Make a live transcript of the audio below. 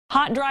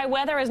Hot, dry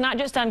weather is not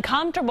just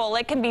uncomfortable,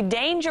 it can be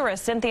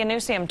dangerous. Cynthia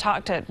Newsom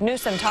talked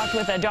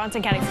with a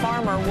Johnson County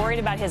farmer worried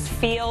about his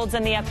fields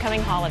in the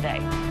upcoming holiday.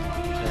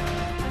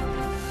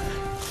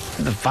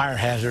 The fire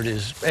hazard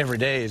every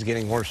day is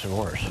getting worse and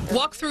worse.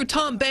 Walk through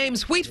Tom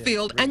Bame's wheat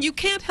field and you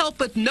can't help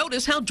but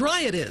notice how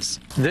dry it is.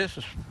 This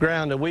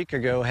ground a week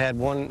ago had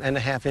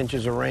 1.5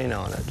 inches of rain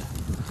on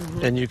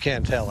it, and you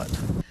can't tell it.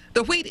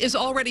 The wheat is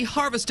already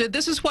harvested.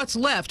 This is what's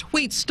left,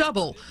 wheat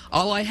stubble.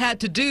 All I had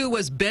to do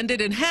was bend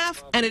it in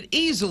half, and it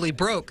easily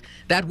broke.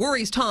 That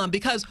worries Tom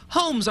because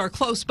homes are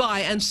close by,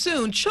 and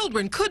soon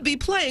children could be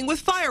playing with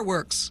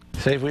fireworks.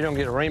 Say if we don't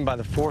get a rain by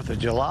the 4th of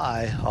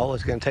July, all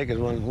it's going to take is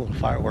one little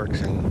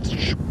fireworks, and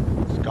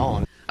it's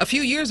gone. A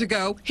few years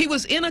ago, he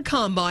was in a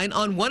combine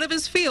on one of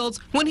his fields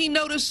when he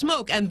noticed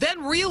smoke and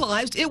then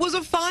realized it was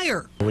a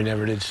fire. We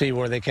never did see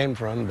where they came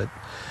from, but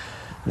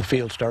the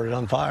field started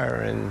on fire,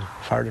 and the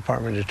fire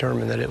department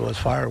determined that it was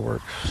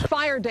fireworks.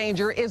 Fire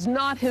danger is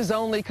not his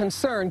only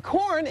concern.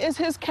 Corn is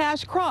his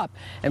cash crop.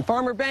 And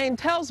Farmer Bain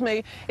tells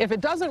me if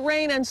it doesn't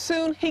rain and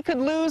soon, he could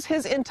lose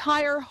his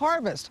entire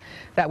harvest.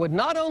 That would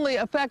not only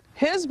affect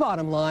his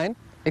bottom line,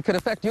 it could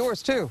affect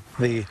yours too.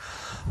 The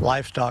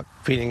livestock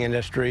feeding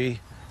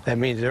industry, that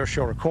means they're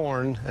short of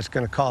corn. That's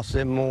going to cost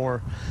them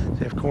more.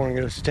 If corn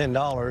goes to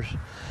 $10,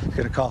 it's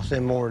going to cost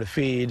them more to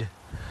feed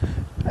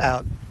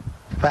out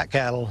fat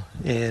cattle,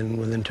 and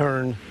in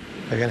turn,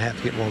 they're going to have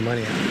to get more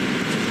money out.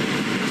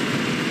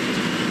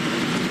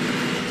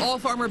 All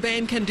Farmer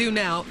Bain can do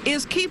now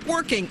is keep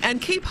working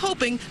and keep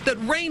hoping that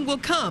rain will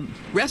come,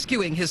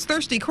 rescuing his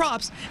thirsty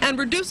crops and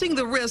reducing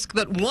the risk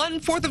that one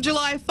 4th of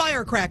July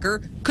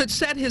firecracker could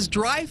set his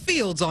dry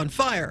fields on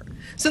fire.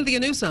 Cynthia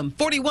Newsom,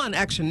 41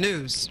 Action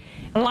News.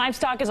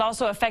 Livestock is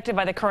also affected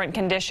by the current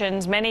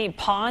conditions. Many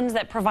ponds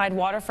that provide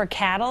water for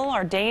cattle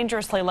are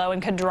dangerously low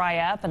and could dry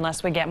up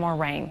unless we get more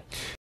rain.